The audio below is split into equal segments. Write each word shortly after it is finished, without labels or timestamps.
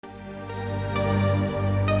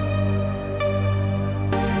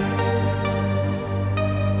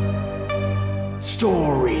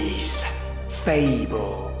Stories,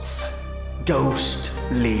 fables,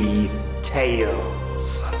 ghostly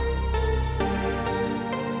tales.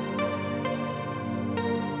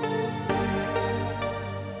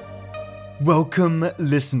 Welcome,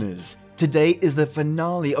 listeners. Today is the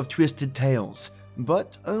finale of Twisted Tales,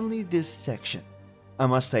 but only this section. I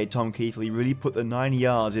must say, Tom Keithley really put the 9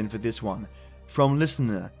 yards in for this one, from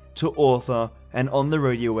listener to author and on the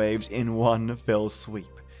radio waves in one fell sweep.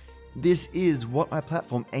 This is what my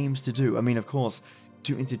platform aims to do. I mean, of course,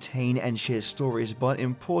 to entertain and share stories, but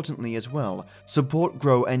importantly as well, support,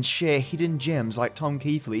 grow, and share hidden gems like Tom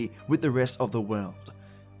Keithley with the rest of the world.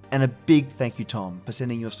 And a big thank you, Tom, for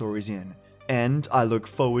sending your stories in. And I look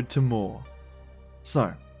forward to more.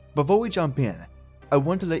 So, before we jump in, I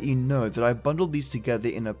want to let you know that I've bundled these together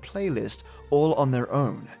in a playlist all on their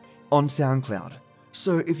own, on SoundCloud.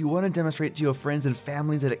 So if you want to demonstrate to your friends and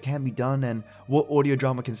families that it can be done and what audio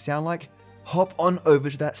drama can sound like, hop on over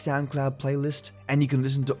to that SoundCloud playlist and you can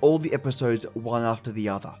listen to all the episodes one after the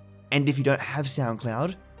other. And if you don't have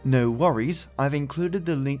SoundCloud, no worries, I've included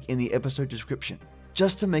the link in the episode description,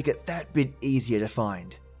 just to make it that bit easier to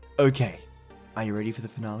find. Okay. Are you ready for the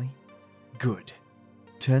finale? Good.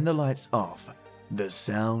 Turn the lights off, the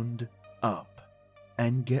sound up,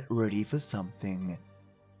 and get ready for something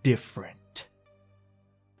different.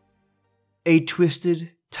 A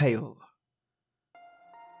Twisted Tale.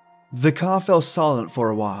 The car fell silent for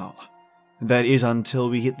a while. That is until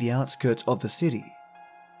we hit the outskirts of the city.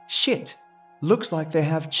 Shit, looks like they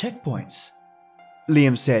have checkpoints,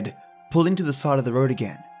 Liam said, pulling to the side of the road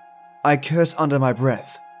again. I cursed under my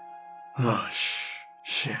breath.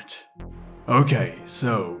 Shit. Okay,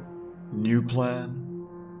 so, new plan?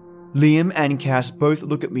 Liam and Cass both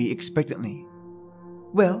look at me expectantly.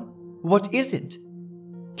 Well, what is it?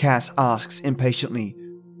 Cass asks impatiently.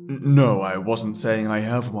 No, I wasn't saying I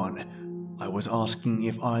have one. I was asking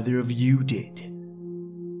if either of you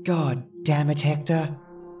did. God damn it, Hector,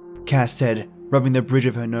 Cass said, rubbing the bridge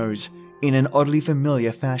of her nose in an oddly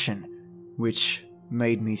familiar fashion, which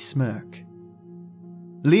made me smirk.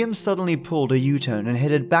 Liam suddenly pulled a U-turn and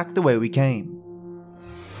headed back the way we came.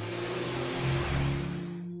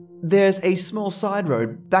 There's a small side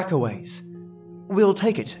road back a ways. We'll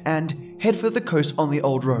take it and head for the coast on the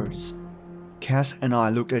old roads. Cass and I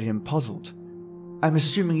looked at him puzzled. I'm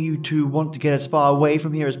assuming you two want to get as far away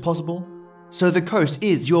from here as possible? So the coast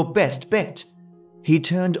is your best bet. He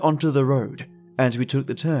turned onto the road. As we took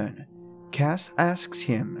the turn, Cass asks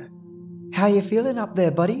him, How you feeling up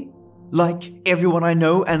there, buddy? Like everyone I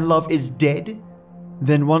know and love is dead?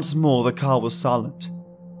 Then once more the car was silent.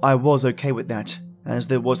 I was okay with that, as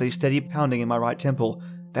there was a steady pounding in my right temple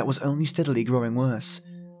that was only steadily growing worse.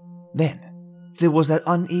 Then, there was that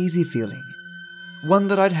uneasy feeling, one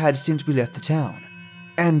that I'd had since we left the town,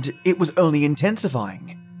 and it was only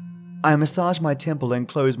intensifying. I massaged my temple and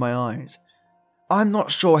closed my eyes. I'm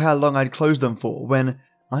not sure how long I'd closed them for when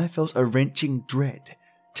I felt a wrenching dread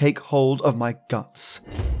take hold of my guts.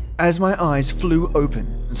 As my eyes flew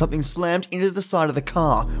open, something slammed into the side of the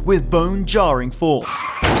car with bone-jarring force.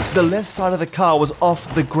 The left side of the car was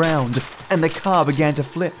off the ground, and the car began to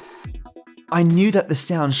flip. I knew that the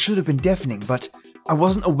sound should have been deafening, but I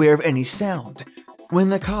wasn't aware of any sound. When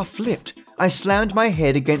the car flipped, I slammed my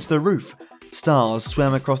head against the roof. Stars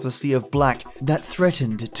swam across the sea of black that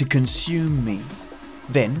threatened to consume me.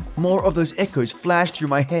 Then, more of those echoes flashed through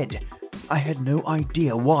my head. I had no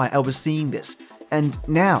idea why I was seeing this. And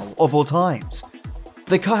now, of all times,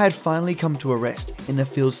 the car had finally come to a rest in a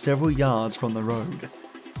field several yards from the road.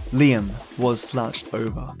 Liam was slouched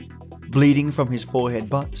over, bleeding from his forehead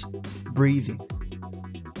but breathing.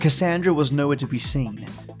 Cassandra was nowhere to be seen,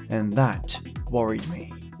 and that worried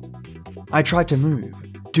me. I tried to move,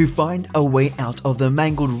 to find a way out of the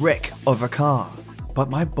mangled wreck of a car, but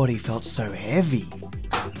my body felt so heavy.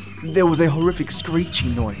 There was a horrific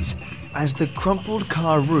screeching noise as the crumpled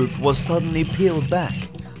car roof was suddenly peeled back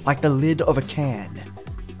like the lid of a can.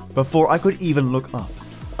 Before I could even look up,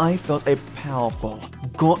 I felt a powerful,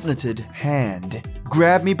 gauntleted hand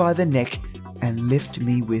grab me by the neck and lift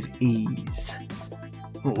me with ease.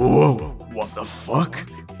 Whoa, what the fuck?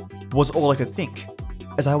 Was all I could think,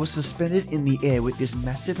 as I was suspended in the air with this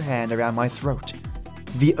massive hand around my throat.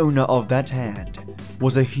 The owner of that hand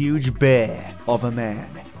was a huge bear of a man.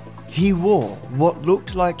 He wore what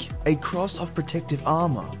looked like a cross of protective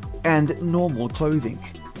armor and normal clothing.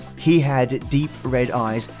 He had deep red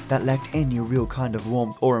eyes that lacked any real kind of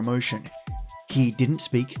warmth or emotion. He didn't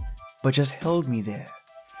speak, but just held me there,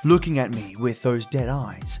 looking at me with those dead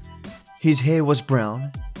eyes. His hair was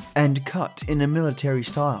brown and cut in a military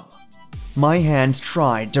style. My hands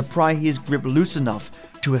tried to pry his grip loose enough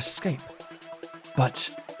to escape, but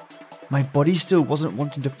my body still wasn't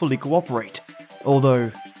wanting to fully cooperate,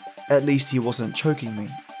 although at least he wasn't choking me.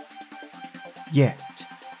 Yet.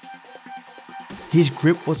 His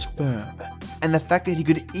grip was firm, and the fact that he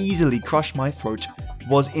could easily crush my throat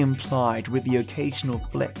was implied with the occasional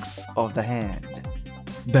flex of the hand.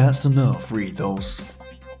 That's enough, Rethos.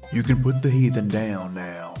 You can put the heathen down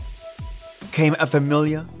now. Came a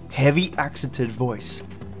familiar, heavy accented voice.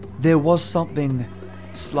 There was something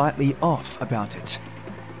slightly off about it.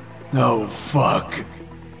 Oh fuck.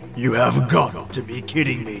 You have got to be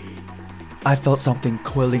kidding me. I felt something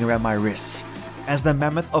coiling around my wrists as the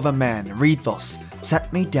mammoth of a man, Rethos,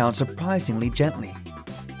 sat me down surprisingly gently.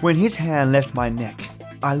 When his hand left my neck,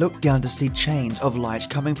 I looked down to see chains of light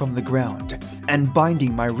coming from the ground and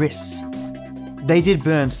binding my wrists. They did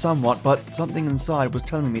burn somewhat, but something inside was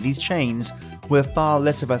telling me these chains were far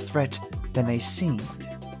less of a threat than they seemed.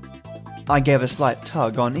 I gave a slight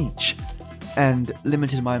tug on each and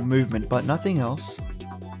limited my movement, but nothing else.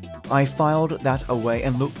 I filed that away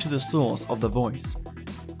and looked to the source of the voice.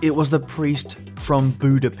 It was the priest from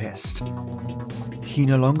Budapest. He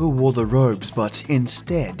no longer wore the robes, but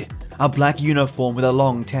instead a black uniform with a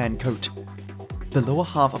long tan coat. The lower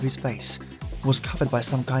half of his face was covered by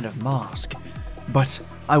some kind of mask, but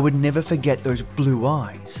I would never forget those blue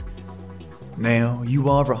eyes. Now you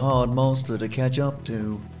are a hard monster to catch up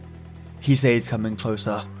to, he says, coming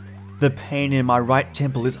closer. The pain in my right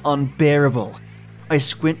temple is unbearable. I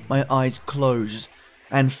squint my eyes closed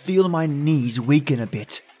and feel my knees weaken a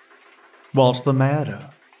bit. What's the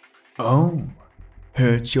matter? Oh,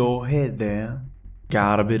 hurt your head there?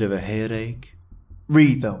 Got a bit of a headache?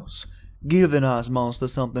 Rethos, give the nice monster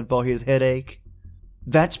something for his headache.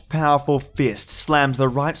 That powerful fist slams the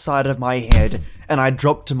right side of my head and I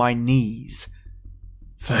drop to my knees.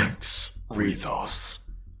 Thanks, Rethos,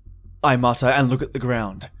 I mutter and look at the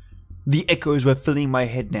ground. The echoes were filling my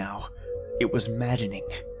head now. It was maddening.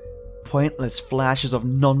 Pointless flashes of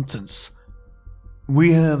nonsense.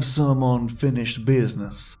 We have some unfinished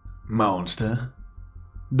business, monster.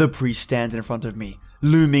 The priest stands in front of me,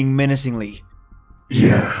 looming menacingly.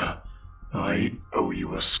 Yeah, I owe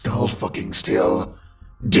you a skull fucking still.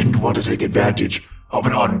 Didn't want to take advantage of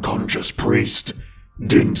an unconscious priest.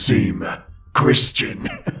 Didn't seem Christian.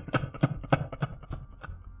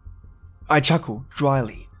 I chuckle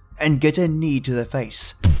dryly and get a knee to the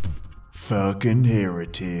face. Fucking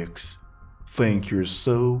heretics. Think you're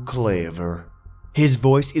so clever. His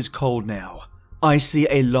voice is cold now. I see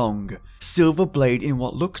a long, silver blade in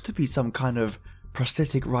what looks to be some kind of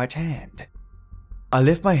prosthetic right hand. I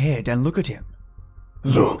lift my head and look at him.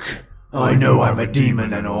 Look, I know I'm a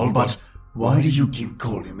demon and all, but why do you keep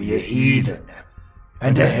calling me a heathen?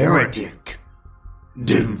 And a heretic?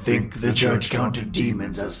 Didn't think the church counted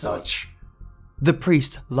demons as such. The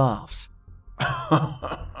priest laughs.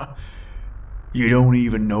 You don't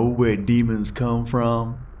even know where demons come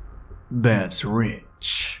from? That's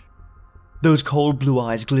rich. Those cold blue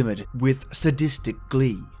eyes glimmered with sadistic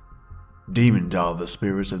glee. Demons are the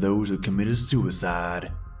spirits of those who committed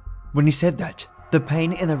suicide. When he said that, the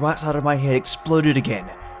pain in the right side of my head exploded again.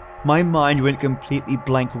 My mind went completely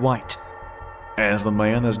blank white. As the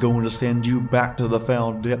man that's going to send you back to the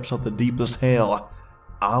foul depths of the deepest hell,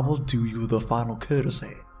 I will do you the final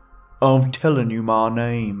courtesy of telling you my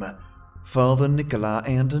name, Father Nikolai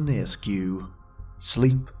Antonescu.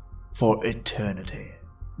 Sleep for eternity,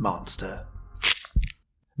 monster.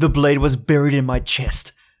 The blade was buried in my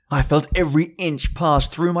chest. I felt every inch pass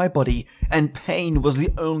through my body, and pain was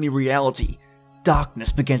the only reality.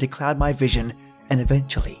 Darkness began to cloud my vision and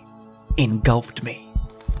eventually engulfed me.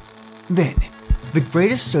 Then, the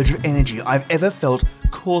greatest surge of energy I've ever felt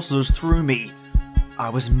courses through me. I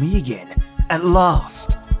was me again, at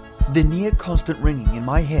last. The near constant ringing in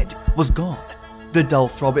my head was gone. The dull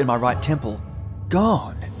throb in my right temple,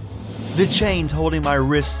 gone. The chains holding my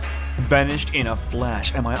wrists vanished in a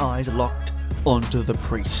flash, and my eyes locked onto the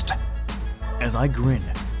priest. As I grin,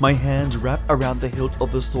 my hands wrap around the hilt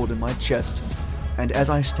of the sword in my chest, and as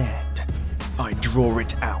I stand, I draw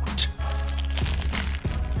it out.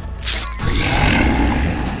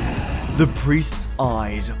 The priest's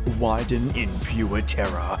eyes widen in pure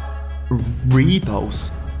terror.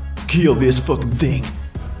 Rethos, kill this fucking thing.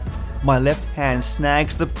 My left hand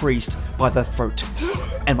snags the priest by the throat,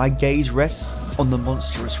 and my gaze rests on the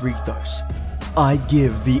monstrous Rethos. I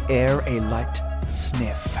give the air a light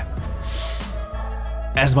sniff.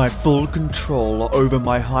 As my full control over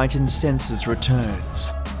my heightened senses returns.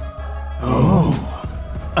 Oh,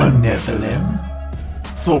 a Nephilim?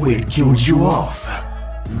 Thought we'd killed you off.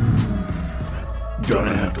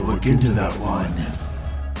 Gonna have to look into that one.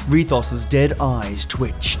 Rethos's dead eyes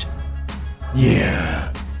twitched.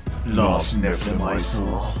 Yeah, last Nephilim I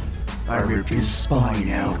saw, I ripped his spine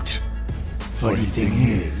out. Funny thing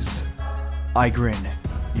is, I grin.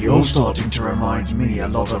 you're starting to remind me a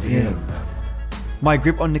lot of him. My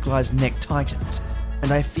grip on Nikolai's neck tightens,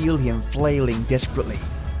 and I feel him flailing desperately.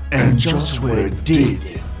 And just where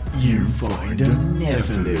did you find a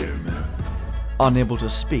Nephilim? Unable to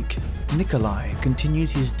speak, Nikolai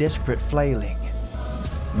continues his desperate flailing.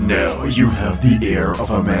 Now you have the air of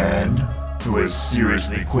a man who is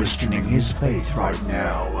seriously questioning his faith right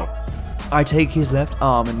now. I take his left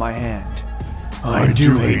arm in my hand. I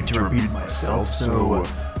do hate to repeat myself, so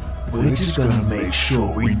we're just gonna make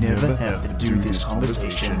sure we never have to do this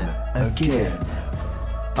conversation again.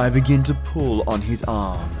 I begin to pull on his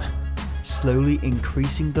arm, slowly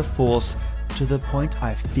increasing the force to the point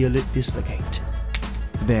I feel it dislocate,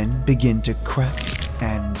 then begin to crack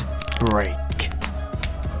and break.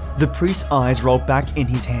 The priest's eyes roll back in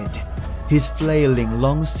his head. His flailing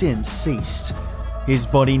long since ceased, his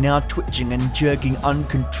body now twitching and jerking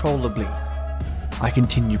uncontrollably. I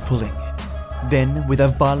continue pulling, then with a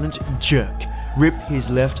violent jerk, rip his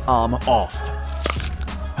left arm off.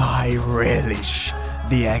 I relish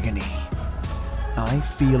the agony. I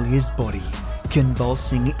feel his body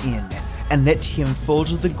convulsing in and let him fall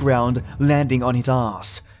to the ground, landing on his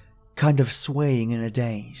ass, kind of swaying in a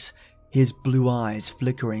daze, his blue eyes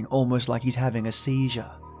flickering almost like he's having a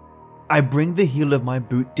seizure. I bring the heel of my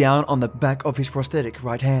boot down on the back of his prosthetic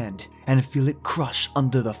right hand and feel it crush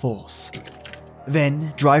under the force.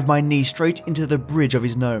 Then drive my knee straight into the bridge of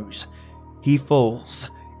his nose. He falls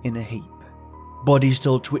in a heap, body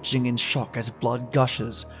still twitching in shock as blood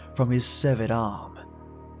gushes from his severed arm.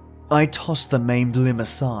 I toss the maimed limb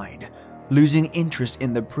aside, losing interest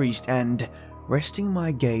in the priest and resting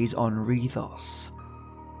my gaze on Rethos.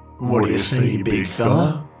 What do you say, big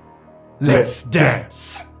fella? Let's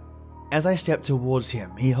dance! As I step towards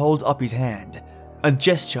him, he holds up his hand, a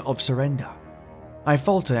gesture of surrender. I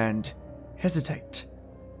falter and hesitate.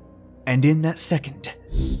 And in that second,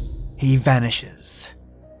 he vanishes.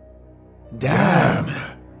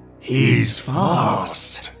 Damn, he's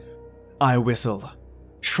fast. I whistle.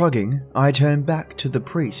 Shrugging, I turn back to the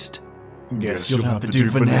priest. Guess you'll have to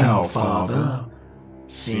do for now, father.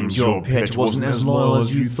 Seems your pet wasn't as loyal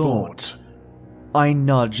as you thought. I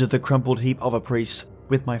nudge the crumpled heap of a priest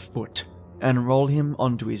with my foot and roll him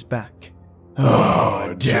onto his back.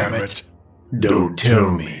 Oh, damn it. Don't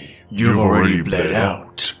tell me you've already bled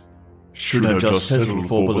out. Should have just settled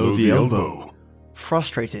for below the elbow.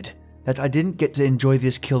 Frustrated that I didn't get to enjoy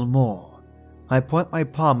this kill more, I point my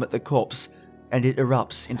palm at the corpse and it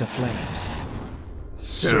erupts into flames.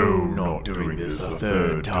 So not doing this a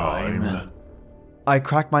third time. I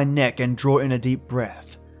crack my neck and draw in a deep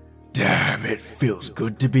breath. Damn, it feels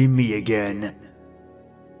good to be me again.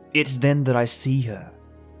 It's then that I see her.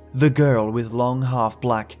 The girl with long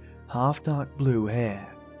half-black, half-dark blue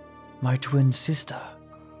hair. My twin sister.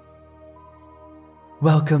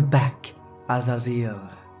 "Welcome back, Azazel,"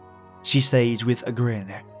 she says with a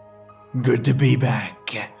grin. Good to be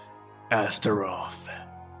back, Astaroth.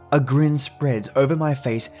 A grin spreads over my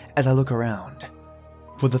face as I look around.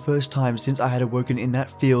 For the first time since I had awoken in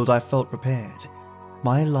that field, I felt prepared.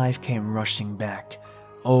 My life came rushing back.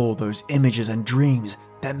 All those images and dreams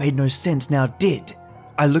that made no sense now did.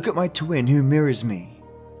 I look at my twin who mirrors me.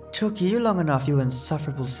 "Took you long enough, you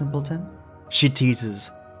insufferable simpleton," she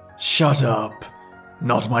teases. Shut up.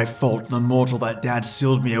 Not my fault the mortal that Dad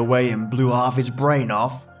sealed me away and blew half his brain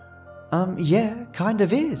off. Yeah, kind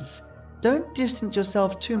of is. Don't distance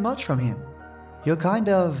yourself too much from him. You're kind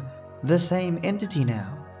of the same entity now.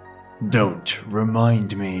 Don't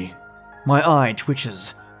remind me. My eye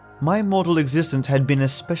twitches. My mortal existence had been a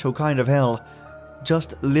special kind of hell.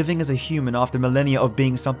 Just living as a human after millennia of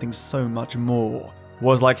being something so much more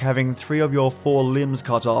was like having 3 of your 4 limbs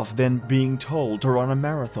cut off, then being told to run a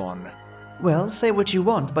marathon. Well, say what you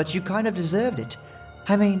want, but you kind of deserved it.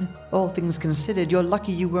 I mean, all things considered, you're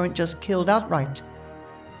lucky you weren't just killed outright.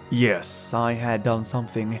 Yes, I had done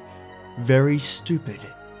something very stupid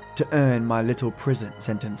to earn my little prison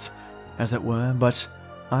sentence, as it were, but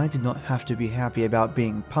I did not have to be happy about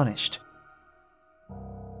being punished.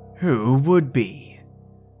 Who would be?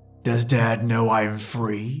 Does Dad know I'm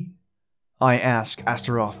free? I ask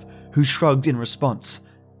Astaroth, who shrugged in response.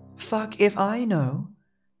 Fuck if I know.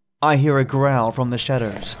 I hear a growl from the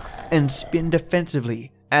shadows and spin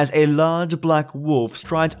defensively as a large black wolf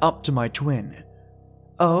strides up to my twin.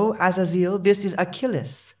 Oh, Azazel, this is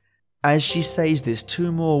Achilles. As she says this,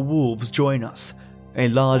 2 more wolves join us, a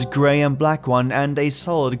large grey and black one and a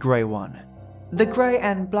solid grey one. The grey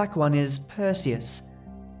and black one is Perseus.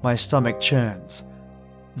 My stomach churns.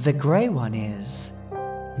 The grey one is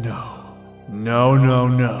No.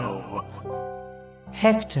 No.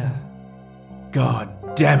 Hector.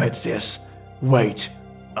 God damn it, sis. Wait,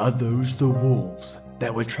 are those the wolves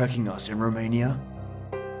that were tracking us in Romania?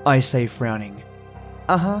 I say, frowning.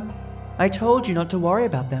 Uh-huh. I told you not to worry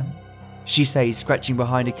about them, she says, scratching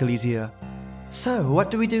behind Achilles' ear. So, what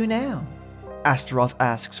do we do now? Astaroth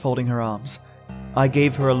asks, folding her arms. I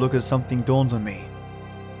gave her a look as something dawned on me.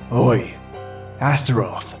 Oi,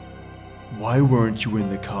 Astaroth. Why weren't you in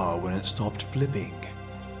the car when it stopped flipping?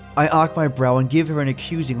 I arc my brow and give her an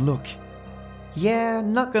accusing look. Yeah,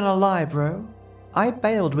 not gonna lie, bro. I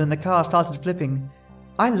bailed when the car started flipping.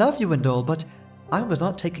 I love you and all, but I was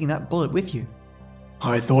not taking that bullet with you.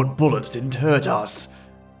 I thought bullets didn't hurt us.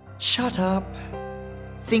 Shut up.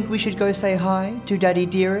 Think we should go say hi to Daddy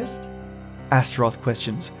Dearest? Astaroth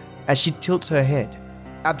questions, as she tilts her head,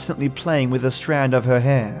 absently playing with a strand of her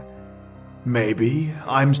hair. Maybe.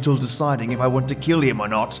 I'm still deciding if I want to kill him or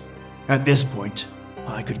not. At this point,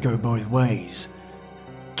 I could go both ways.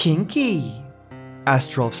 Kinky,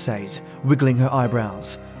 Astaroth says, wiggling her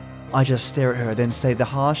eyebrows. I just stare at her, then say the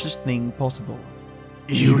harshest thing possible.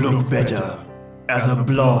 You look better as a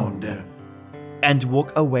blonde. And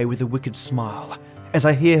walk away with a wicked smile, as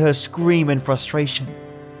I hear her scream in frustration.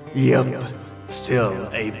 Yep, still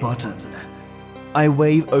a button. I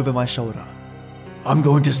wave over my shoulder. I'm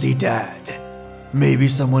going to see Dad. Maybe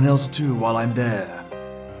someone else too while I'm there.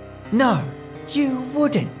 No, you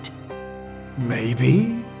wouldn't.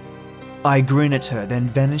 Maybe? I grin at her, then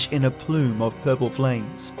vanish in a plume of purple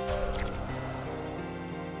flames.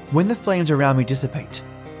 When the flames around me dissipate,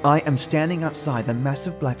 I am standing outside the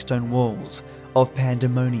massive black stone walls of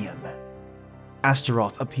Pandemonium.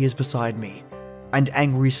 Astaroth appears beside me, an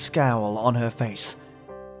angry scowl on her face.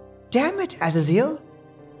 Damn it, Azazel!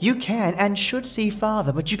 You can and should see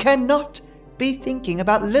Father, but you cannot be thinking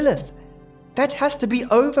about Lilith. That has to be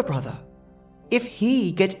over, brother. If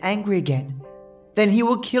he gets angry again, then he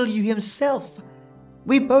will kill you himself.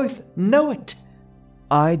 We both know it.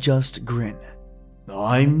 I just grin.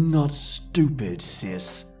 I'm not stupid,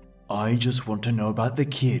 sis. I just want to know about the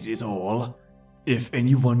kid is all. If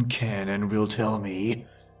anyone can and will tell me,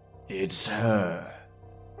 it's her.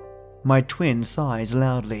 My twin sighs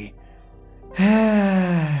loudly.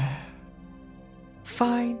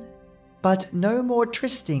 Fine, but no more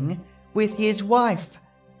trysting with his wife.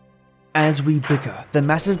 As we bicker, the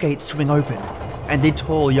massive gates swing open, and a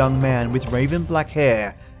tall young man with raven black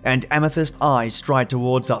hair and amethyst eyes stride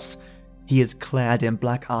towards us. He is clad in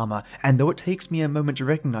black armor, and though it takes me a moment to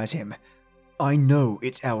recognize him, I know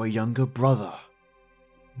it's our younger brother,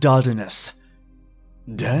 Dardanus.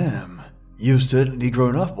 Damn, you've certainly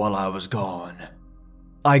grown up while I was gone.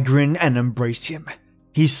 I grin and embrace him.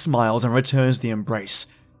 He smiles and returns the embrace.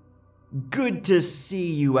 Good to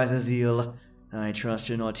see you, Azazel. I trust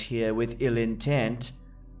you're not here with ill intent.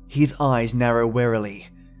 His eyes narrow warily.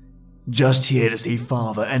 Just here to see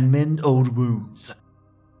Father and mend old wounds,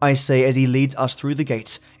 I say as he leads us through the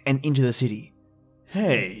gates and into the city.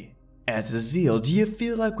 Hey, Azazel, do you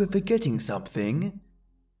feel like we're forgetting something?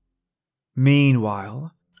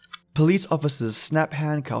 Meanwhile, police officers snap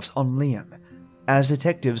handcuffs on Liam as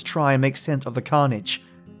detectives try and make sense of the carnage.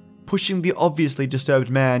 Pushing the obviously disturbed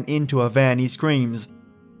man into a van, he screams,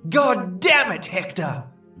 "God damn it, Hector!"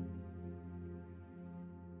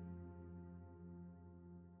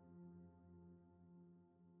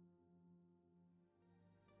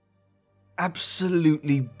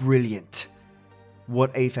 Absolutely brilliant.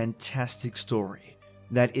 What a fantastic story.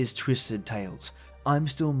 That is Twisted Tales. I'm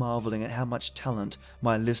still marveling at how much talent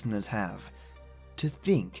my listeners have. To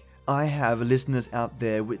think I have listeners out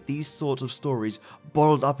there with these sorts of stories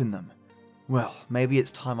bottled up in them. Well, maybe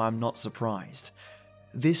it's time I'm not surprised.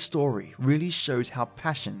 This story really shows how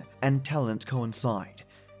passion and talent coincide.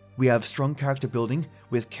 We have strong character building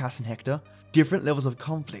with Cass and Hector, different levels of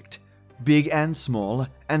conflict, big and small,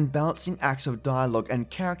 and balancing acts of dialogue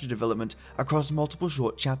and character development across multiple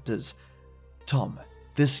short chapters. Tom,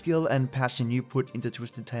 the skill and passion you put into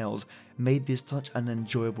Twisted Tales made this such an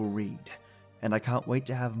enjoyable read, and I can't wait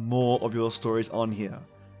to have more of your stories on here.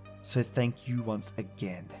 So thank you once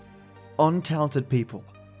again. Untalented people,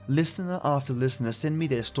 listener after listener send me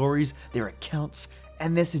their stories, their accounts,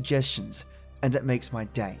 and their suggestions, and it makes my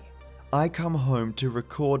day. I come home to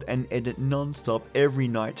record and edit non-stop every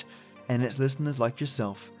night, and it's listeners like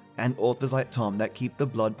yourself and authors like Tom that keep the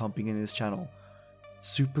blood pumping in this channel.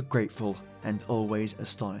 Super grateful and always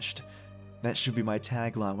astonished. That should be my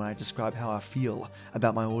tagline when I describe how I feel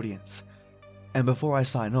about my audience. And before I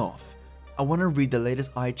sign off, I want to read the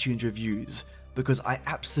latest iTunes reviews because I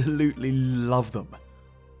absolutely love them.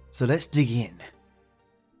 So let's dig in.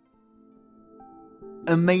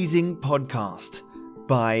 Amazing podcast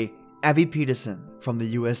by Abby Peterson from the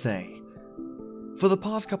USA. For the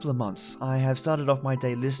past couple of months, I have started off my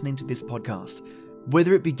day listening to this podcast.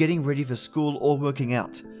 Whether it be getting ready for school or working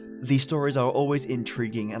out, these stories are always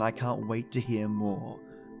intriguing and I can't wait to hear more.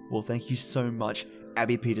 Well, thank you so much,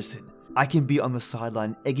 Abby Peterson. I can be on the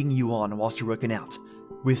sideline egging you on whilst you're working out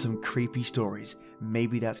with some creepy stories.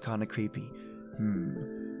 Maybe that's kind of creepy.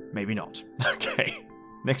 Maybe not. Okay,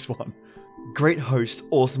 next one. Great host,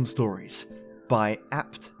 awesome stories by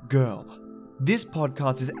Apt Girl. This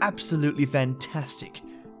podcast is absolutely fantastic.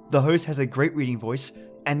 The host has a great reading voice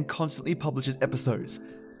and constantly publishes episodes.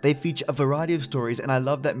 They feature a variety of stories and I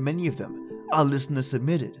love that many of them are listener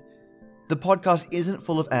submitted. The podcast isn't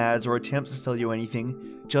full of ads or attempts to sell you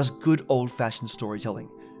anything, just good old-fashioned storytelling.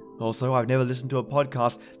 Also, I've never listened to a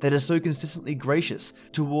podcast that is so consistently gracious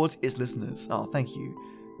towards its listeners. Oh, thank you.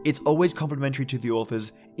 It's always complimentary to the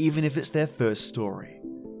authors, even if it's their first story.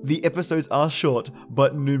 The episodes are short,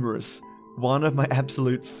 but numerous. One of my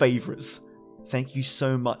absolute favorites. Thank you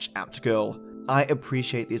so much, Apt Girl. I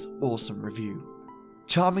appreciate this awesome review.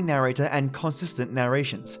 Charming narrator and consistent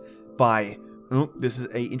narrations by, this is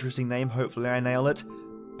a interesting name, hopefully I nail it,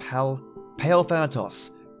 Pale Thanatos,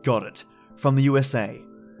 got it, from the USA.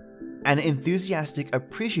 An enthusiastic,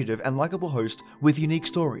 appreciative and likable host with unique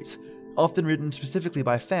stories, often written specifically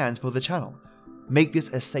by fans for the channel. Make this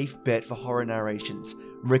a safe bet for horror narrations.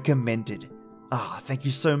 Recommended. Thank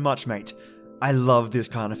you so much, mate. I love this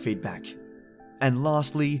kind of feedback. And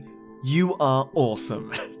lastly, you are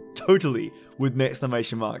awesome. Totally, with an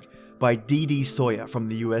exclamation mark, by DD Sawyer from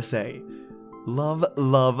the USA. Love,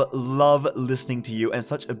 love, love listening to you, and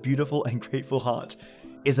such a beautiful and grateful heart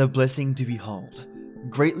is a blessing to behold.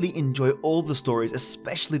 Greatly enjoy all the stories,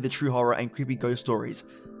 especially the true horror and creepy ghost stories.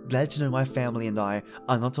 Glad to know my family and I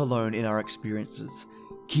are not alone in our experiences.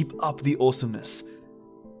 Keep up the awesomeness.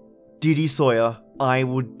 DD Sawyer, I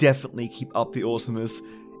will definitely keep up the awesomeness,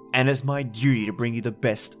 and it's my duty to bring you the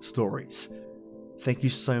best stories. Thank you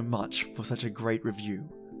so much for such a great review.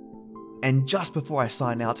 And just before I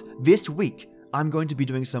sign out, this week I'm going to be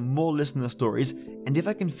doing some more listener stories, and if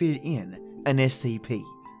I can fit it in, an SCP.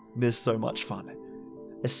 They're so much fun.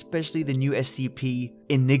 Especially the new SCP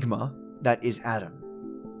Enigma, that is Adam.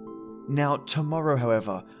 Now, tomorrow,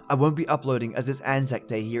 however, I won't be uploading as it's Anzac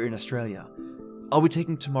Day here in Australia. I'll be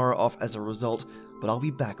taking tomorrow off as a result, but I'll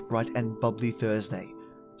be back bright and bubbly Thursday.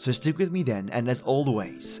 So stick with me then, and as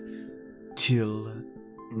always, till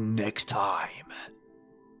next time.